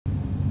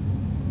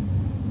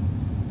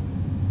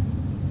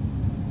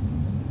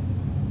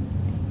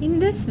In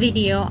this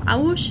video, I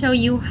will show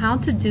you how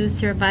to do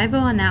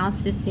survival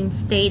analysis in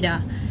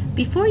Stata.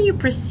 Before you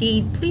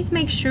proceed, please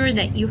make sure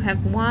that you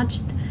have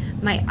watched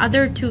my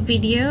other two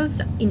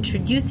videos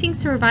introducing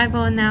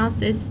survival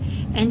analysis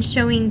and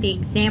showing the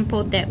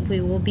example that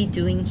we will be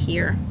doing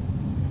here.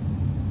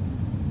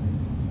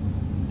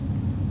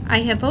 I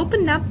have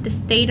opened up the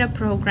Stata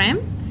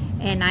program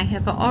and I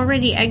have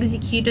already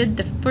executed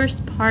the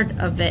first part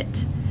of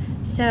it.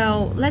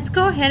 So let's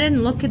go ahead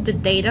and look at the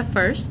data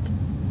first.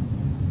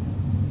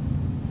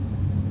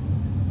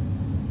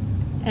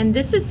 And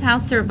this is how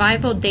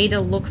survival data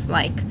looks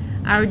like.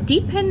 Our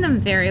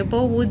dependent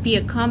variable would be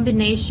a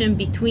combination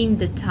between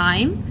the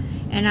time,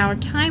 and our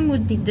time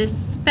would be this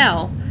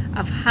spell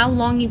of how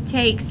long it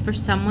takes for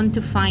someone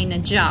to find a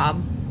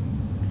job.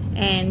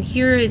 And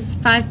here is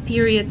 5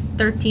 periods,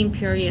 13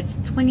 periods,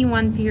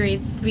 21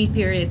 periods, 3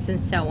 periods,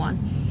 and so on.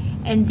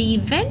 And the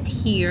event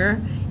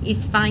here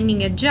is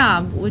finding a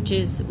job, which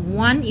is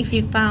 1 if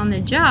you found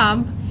a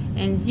job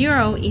and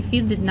 0 if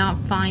you did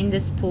not find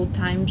this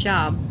full-time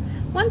job.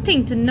 One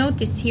thing to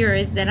notice here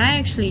is that I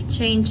actually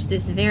changed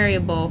this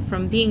variable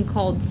from being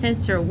called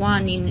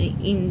sensor1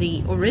 in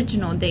the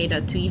original data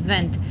to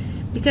event,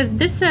 because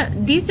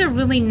these are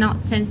really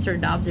not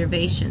censored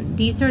observation.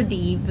 These are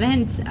the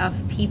events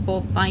of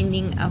people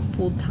finding a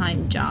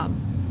full-time job.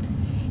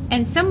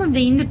 And some of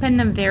the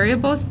independent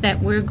variables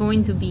that we're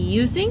going to be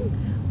using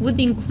would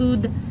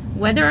include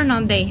whether or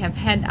not they have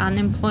had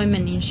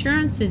unemployment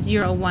insurance, a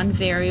 0-1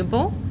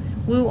 variable.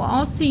 We will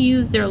also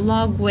use their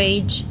log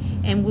wage,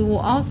 and we will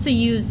also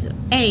use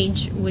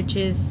age, which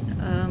is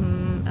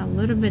a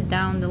little bit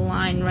down the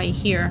line right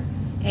here,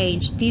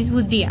 age. These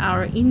would be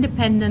our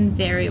independent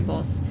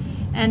variables.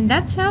 And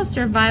that's how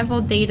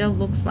survival data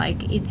looks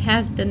like. It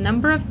has the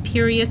number of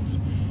periods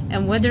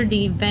and whether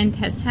the event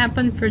has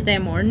happened for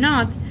them or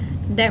not.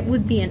 That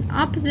would be an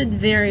opposite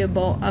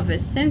variable of a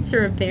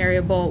sensor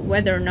variable,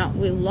 whether or not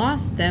we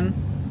lost them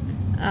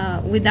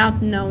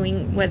without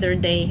knowing whether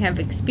they have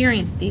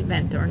experienced the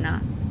event or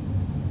not.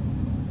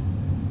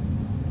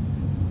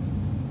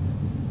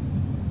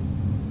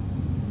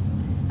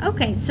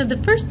 Okay, so the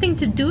first thing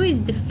to do is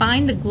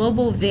define the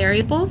global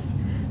variables.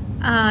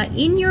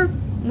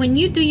 When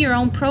you do your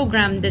own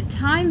program, the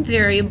time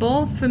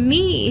variable, for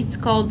me, it's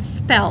called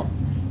spell.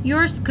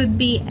 Yours could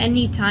be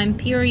any time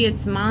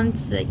periods,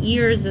 months,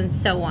 years, and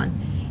so on.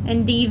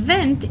 And the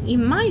event,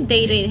 in my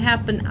data it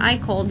happened, I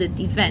called it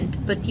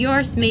event, but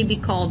yours may be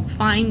called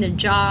find a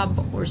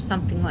job or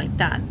something like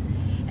that.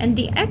 And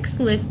the X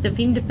list of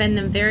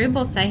independent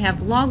variables, I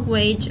have log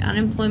wage,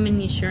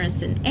 unemployment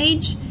insurance, and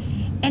age.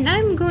 And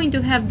I'm going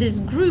to have this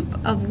group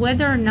of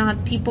whether or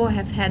not people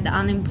have had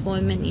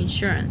unemployment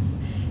insurance.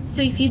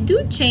 So if you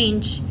do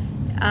change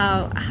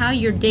how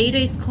your data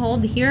is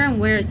called here and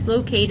where it's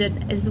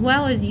located, as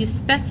well as you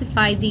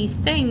specify these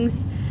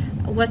things,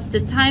 what's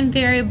the time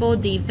variable,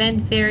 the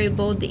event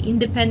variable, the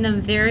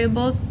independent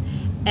variables,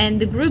 and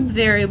the group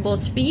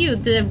variables for you,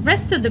 the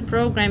rest of the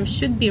program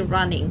should be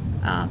running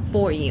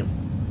for you.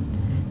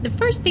 The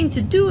first thing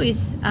to do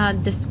is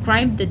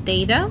describe the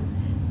data.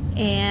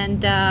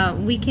 And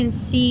we can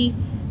see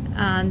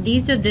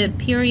these are the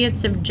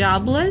periods of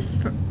jobless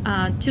for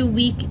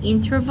 2-week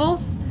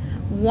intervals.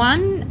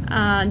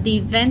 The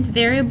event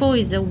variable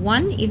is a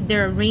 1 if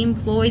they're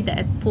reemployed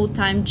at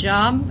full-time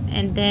job,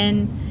 and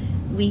then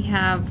we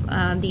have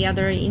the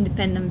other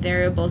independent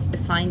variables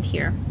defined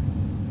here.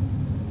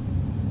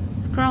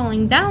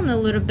 Scrolling down a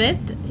little bit,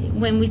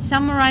 when we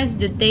summarize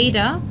the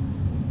data,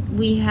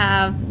 we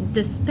have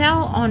the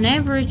spell on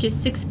average is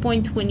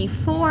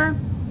 6.24.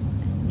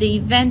 The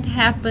event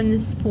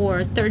happens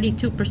for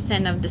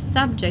 32% of the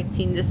subjects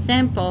in the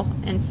sample,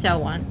 and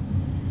so on.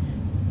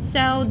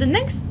 So the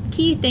next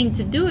key thing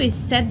to do is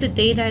set the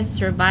data as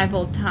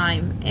survival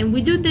time, and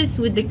we do this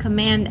with the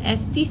command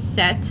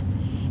stset,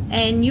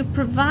 and you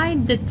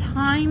provide the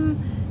time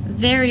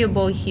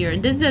variable here.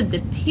 These are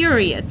the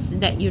periods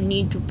that you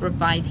need to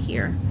provide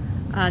here,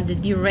 the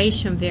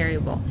duration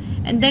variable,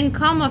 and then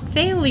comma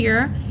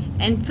failure.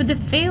 And for the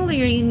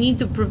failure, you need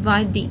to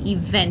provide the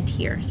event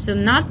here. So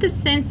not the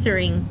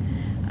censoring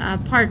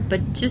part,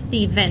 but just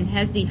the event.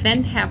 Has the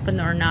event happened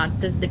or not?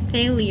 Does the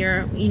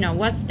failure,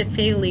 what's the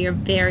failure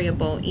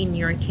variable in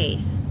your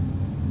case?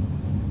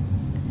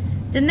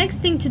 The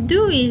next thing to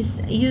do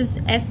is use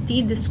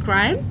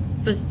describe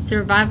for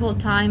survival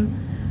time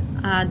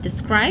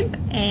describe.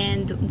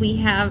 And we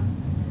have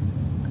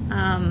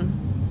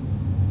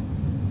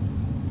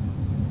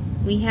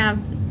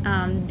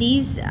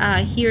these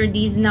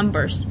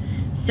numbers.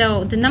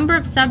 So the number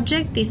of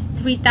subject is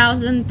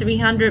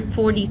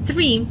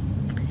 3,343,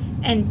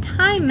 and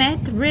time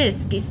at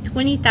risk is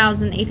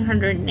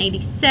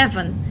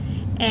 20,887,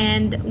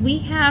 and we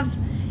have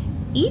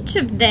each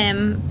of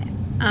them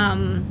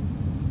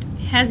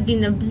has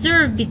been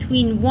observed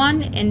between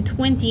 1 and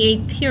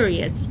 28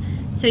 periods.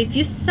 So if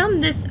you sum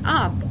this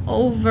up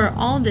over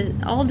all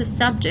the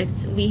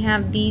subjects, we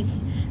have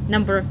these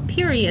number of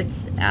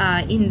periods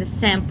in the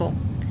sample.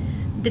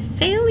 The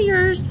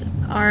failures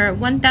are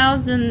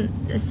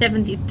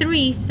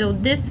 1,073, so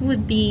this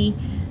would be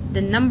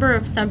the number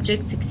of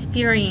subjects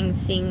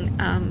experiencing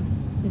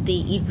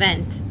the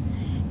event.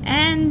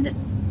 And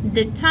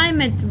the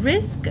time at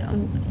risk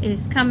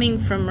is coming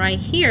from right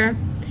here,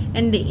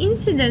 and the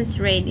incidence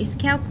rate is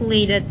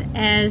calculated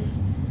as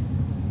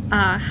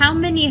how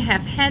many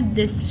have had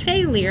this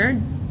failure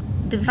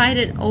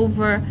divided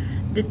over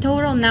the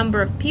total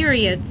number of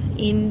periods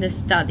in the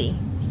study.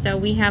 So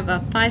we have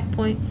a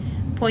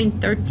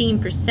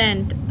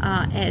 5.13%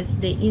 as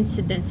the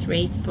incidence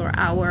rate for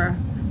our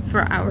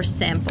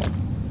sample.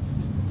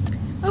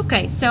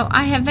 Okay, so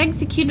I have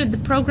executed the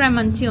program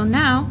until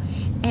now,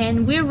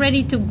 and we're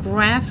ready to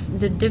graph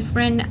the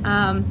different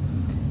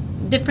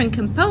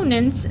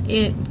components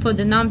for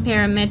the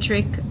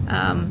non-parametric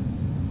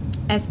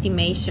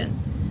estimation.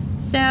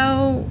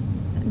 So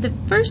the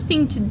first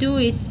thing to do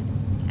is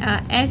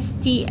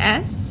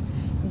STS,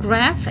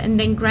 graph, and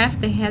then graph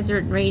the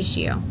hazard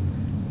ratio.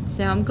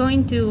 So I'm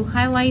going to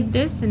highlight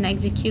this and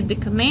execute the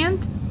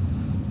command,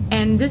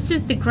 and this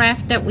is the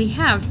graph that we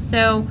have.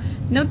 So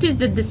notice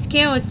that the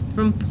scale is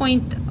from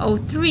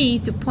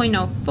 0.03 to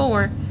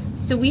 0.04,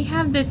 so we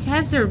have this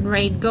hazard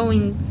rate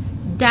going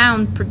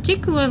down,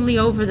 particularly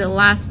over the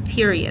last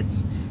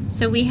periods.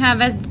 So we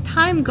have, as the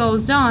time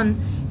goes on,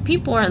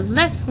 people are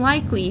less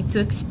likely to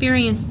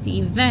experience the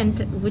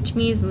event, which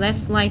means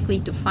less likely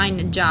to find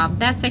a job.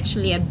 That's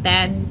actually a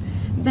bad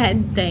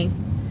thing.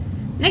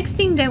 Next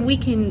thing that we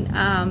can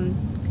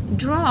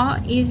draw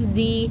is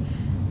the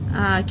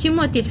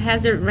cumulative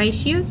hazard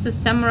ratio. So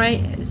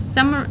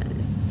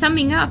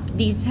summing up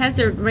these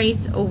hazard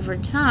rates over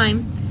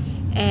time,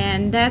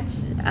 and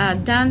that's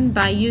done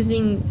by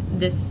using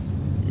this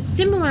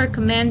similar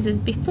commands as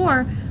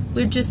before.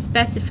 We're just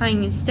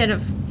specifying, instead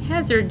of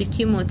hazard, the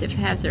cumulative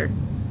hazard.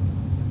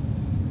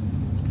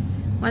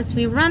 Once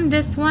we run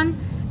this one,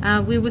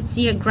 we would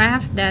see a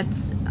graph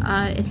that's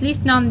at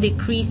least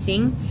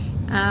non-decreasing,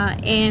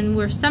 and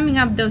we're summing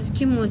up those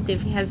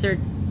cumulative hazard.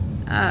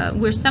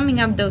 We're summing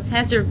up those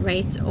hazard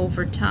rates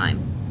over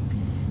time.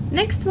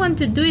 Next one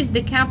to do is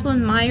the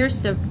Kaplan-Meier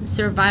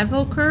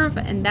survival curve,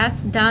 and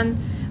that's done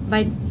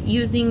by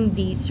using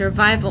the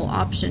survival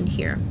option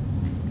here.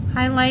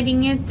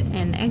 Highlighting it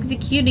and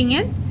executing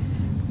it.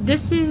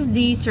 This is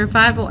the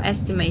survival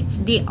estimates.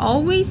 They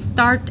always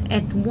start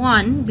at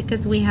 1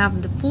 because we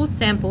have the full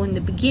sample in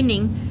the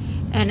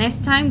beginning, and as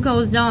time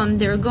goes on,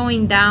 they're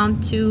going down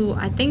to,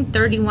 I think,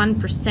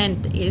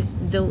 31% is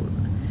the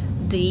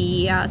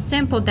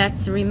sample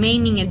that's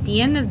remaining at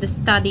the end of the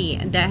study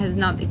that has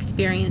not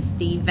experienced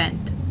the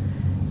event.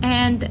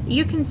 And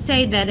you can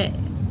say that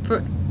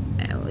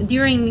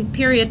during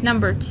period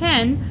number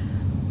 10,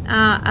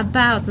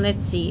 about,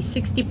 let's see,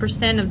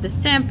 60% of the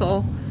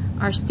sample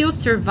are still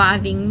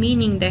surviving,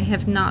 meaning they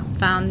have not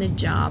found a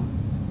job.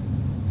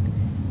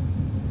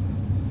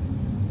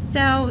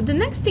 So the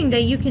next thing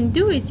that you can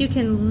do is you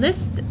can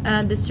list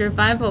the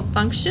survival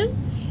function,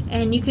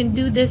 and you can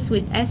do this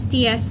with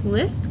STS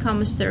list,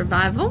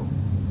 survival.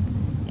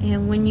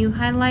 And when you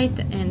highlight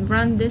and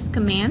run this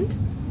command,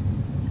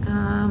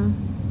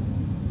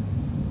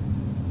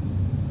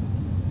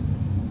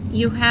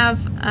 you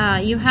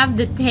have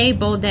the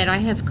table that I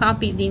have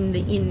copied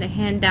in the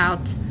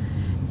handout,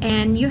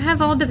 and you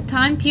have all the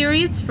time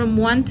periods from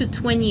 1 to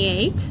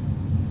 28.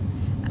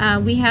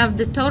 We have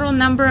the total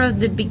number of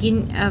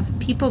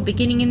people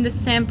beginning in the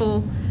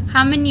sample,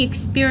 how many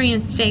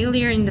experienced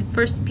failure in the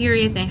first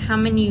period, and how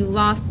many you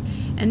lost.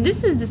 And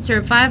this is the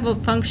survival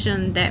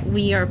function that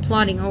we are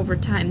plotting over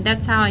time.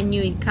 That's how I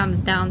knew it comes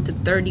down to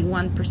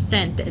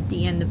 31% at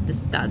the end of the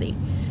study.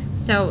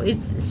 So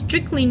it's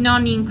strictly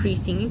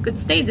non-increasing. It could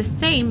stay the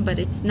same, but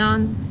it's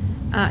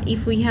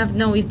if we have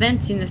no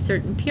events in a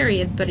certain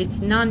period, but it's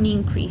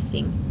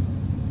non-increasing.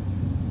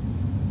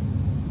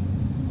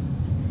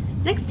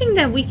 Next thing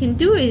that we can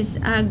do is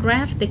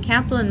graph the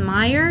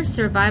Kaplan-Meier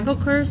survival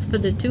curves for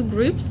the two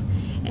groups,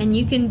 and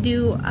you can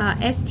do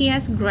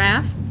STS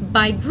graph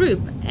by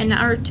group. And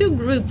our two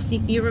groups,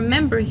 if you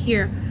remember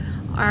here,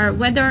 are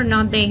whether or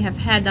not they have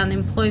had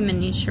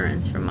unemployment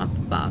insurance from up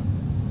above.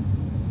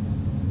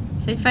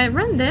 So if I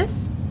run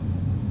this,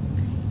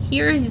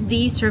 here is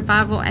the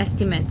survival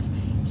estimates.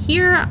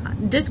 Here,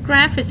 this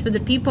graph is for the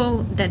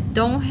people that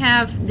don't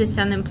have this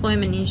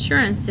unemployment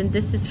insurance, and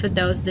this is for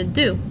those that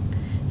do.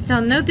 So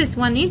notice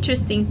one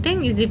interesting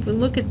thing is, if we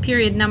look at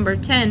period number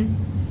 10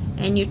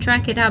 and you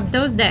track it up,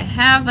 those that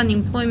have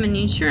unemployment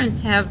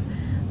insurance have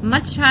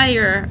much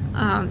higher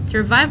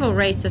survival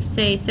rates of,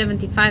 say,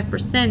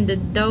 75%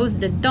 than those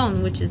that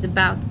don't, which is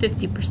about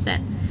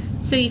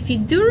 50%. So if you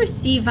do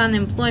receive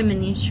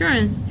unemployment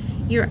insurance,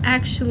 you're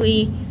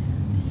actually,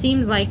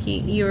 seems like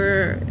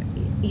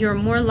you're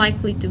more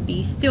likely to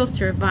be still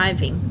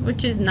surviving,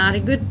 which is not a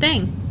good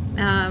thing,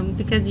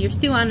 because you're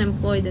still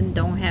unemployed and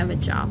don't have a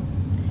job.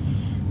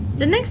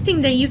 The next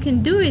thing that you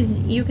can do is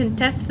you can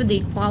test for the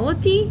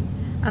equality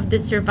of the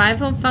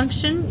survival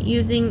function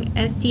using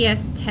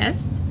STS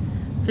test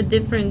for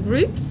different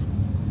groups,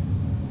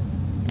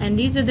 and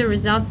these are the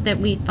results that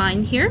we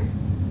find here.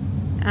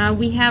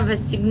 We have a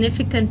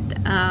significant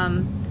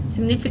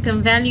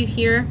value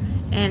here,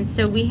 and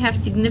so we have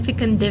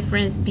significant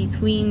difference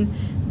between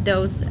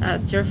those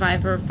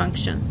survivor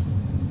functions.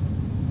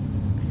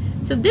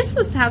 So this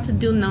was how to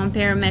do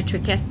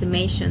non-parametric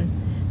estimation.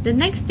 The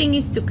next thing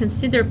is to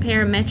consider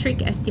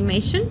parametric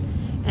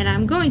estimation, and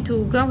I'm going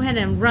to go ahead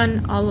and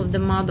run all of the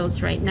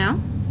models right now.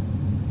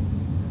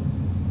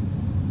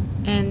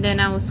 And then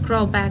I will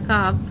scroll back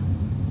up.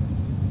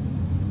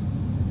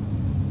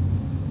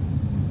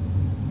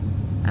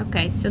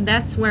 Okay, so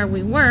that's where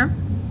we were,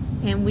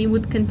 and we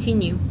would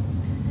continue.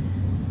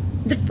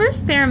 The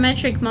first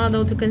parametric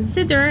model to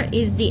consider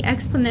is the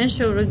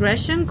exponential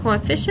regression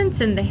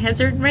coefficients and the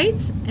hazard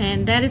rates,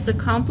 and that is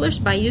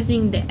accomplished by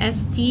using the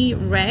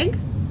ST-reg,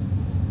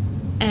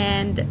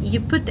 and you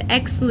put the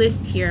X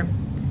list here.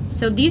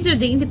 So these are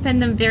the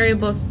independent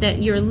variables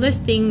that you're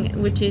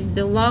listing, which is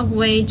the log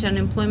wage,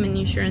 unemployment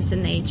insurance,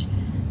 and age.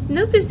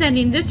 Notice that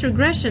in this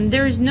regression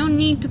there is no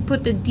need to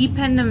put a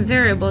dependent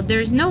variable. There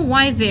is no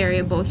Y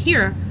variable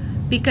here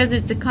because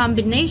it's a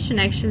combination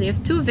actually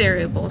of two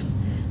variables,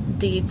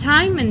 the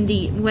time and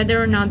the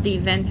whether or not the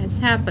event has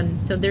happened.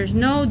 So there's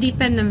no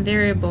dependent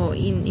variable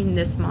in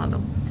this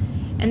model.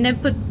 And then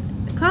put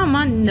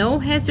comma, no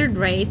hazard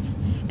rates,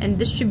 and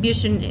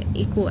distribution is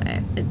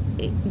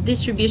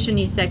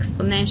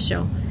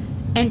exponential.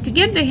 And to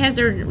get the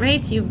hazard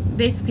rates, you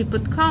basically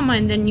put comma,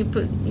 and then you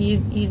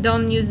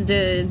don't use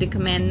the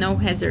command no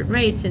hazard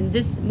rates, and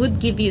this would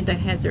give you the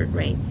hazard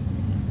rates.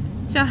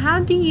 So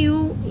how do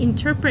you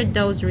interpret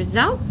those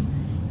results?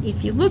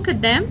 If you look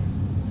at them,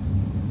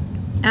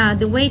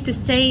 the way to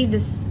say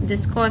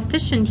this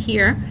coefficient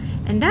here,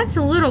 and that's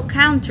a little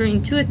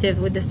counterintuitive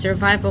with the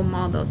survival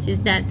models,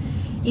 is that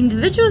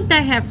individuals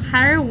that have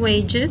higher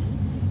wages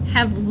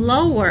have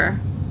lower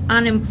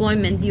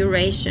unemployment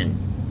duration,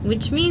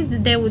 which means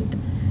that they would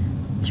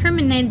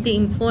terminate the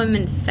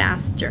employment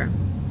faster.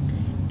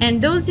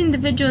 And those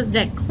individuals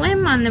that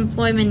claim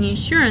unemployment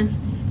insurance,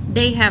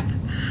 they have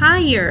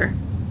higher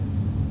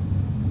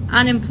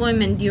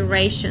unemployment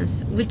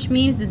durations, which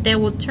means that they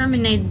will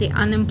terminate the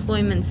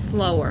unemployment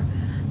slower.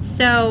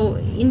 So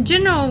in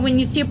general, when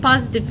you see a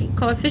positive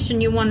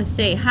coefficient, you want to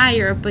say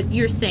higher, but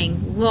you're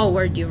saying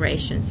lower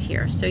durations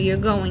here, so you're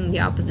going the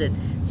opposite.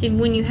 So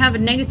when you have a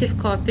negative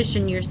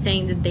coefficient, you're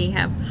saying that they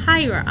have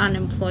higher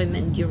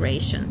unemployment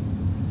durations.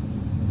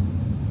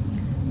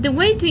 The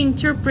way to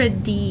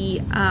interpret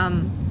the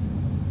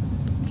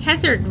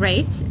hazard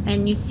rates,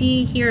 and you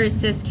see here it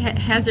says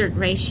hazard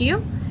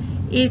ratio,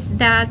 is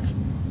that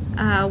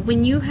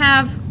when you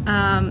have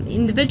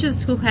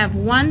individuals who have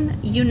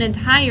 1 unit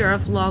higher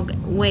of log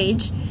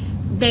wage,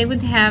 they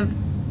would have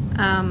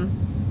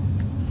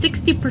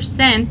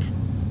 60%.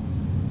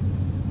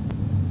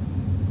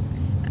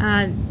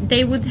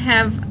 They would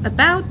have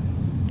about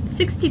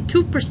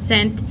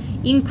 62%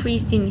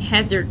 increase in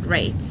hazard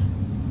rates.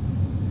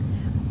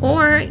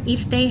 Or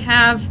if they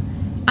have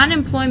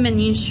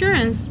unemployment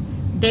insurance,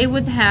 they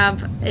would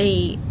have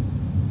a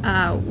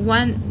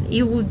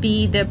it would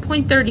be the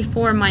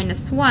 0.34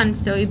 minus 1,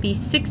 so it would be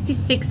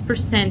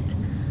 66%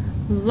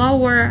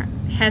 lower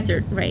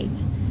hazard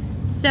rates.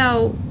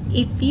 So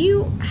if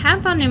you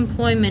have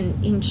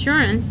unemployment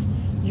insurance,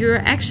 you're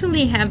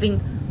actually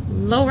having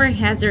lower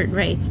hazard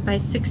rates by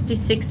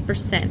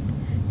 66%.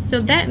 So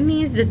that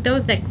means that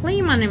those that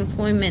claim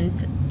unemployment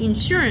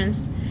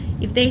insurance,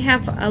 if they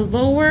have a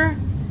lower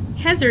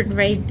hazard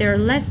rate, they're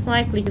less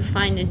likely to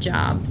find a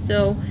job.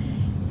 So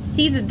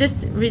see that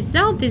this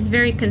result is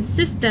very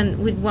consistent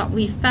with what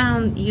we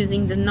found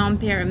using the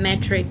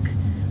non-parametric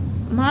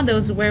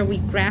models where we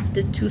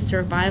graphed two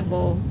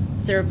survival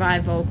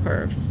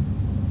curves.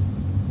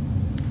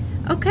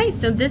 Okay,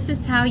 so this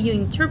is how you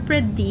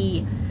interpret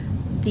the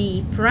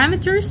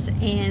parameters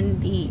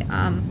and the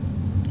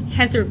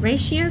hazard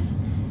ratios.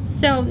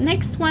 So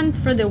next one,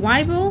 for the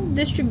Weibull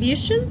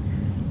distribution,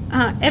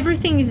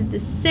 everything is the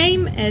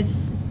same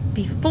as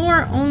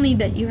before, only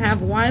that you have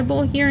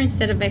Weibull here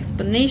instead of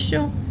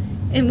exponential.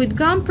 And with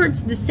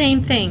Gompertz, the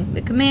same thing.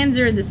 The commands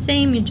are the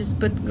same, you just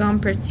put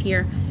Gompertz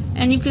here.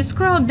 And if you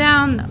scroll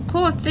down,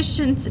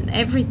 coefficients and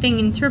everything,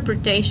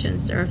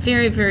 interpretations are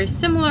very, very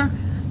similar.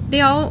 They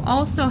all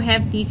also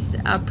have these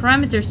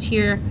parameters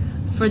here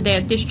for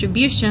their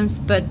distributions,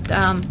 but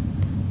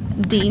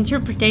the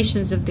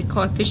interpretations of the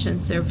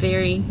coefficients are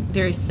very,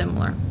 very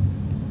similar.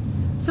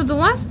 So the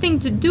last thing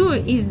to do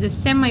is the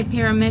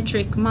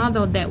semi-parametric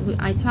model that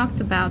I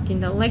talked about in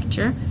the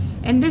lecture,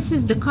 and this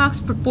is the Cox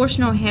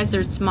proportional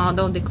hazards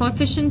model, the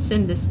coefficients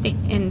and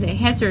the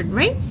hazard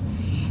rates,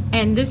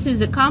 and this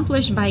is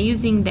accomplished by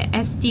using the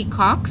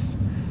ST-Cox.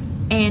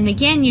 And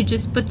again, you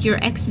just put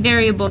your X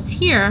variables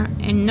here,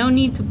 and no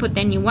need to put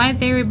any Y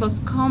variables,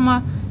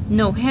 comma,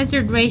 no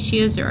hazard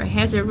ratios or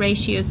hazard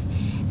ratios.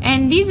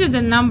 And these are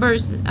the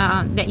numbers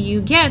that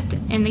you get.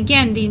 And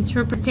again, the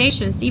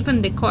interpretations,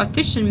 even the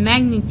coefficient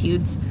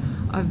magnitudes,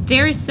 are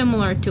very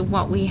similar to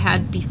what we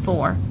had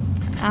before.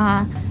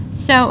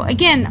 So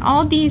again,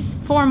 all these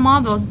four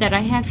models that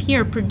I have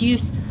here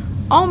produce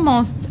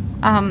almost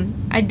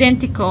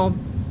identical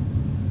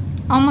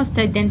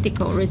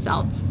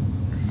results.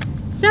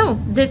 So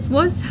this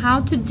was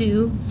how to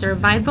do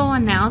survival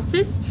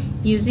analysis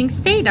using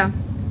Stata.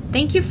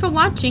 Thank you for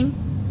watching.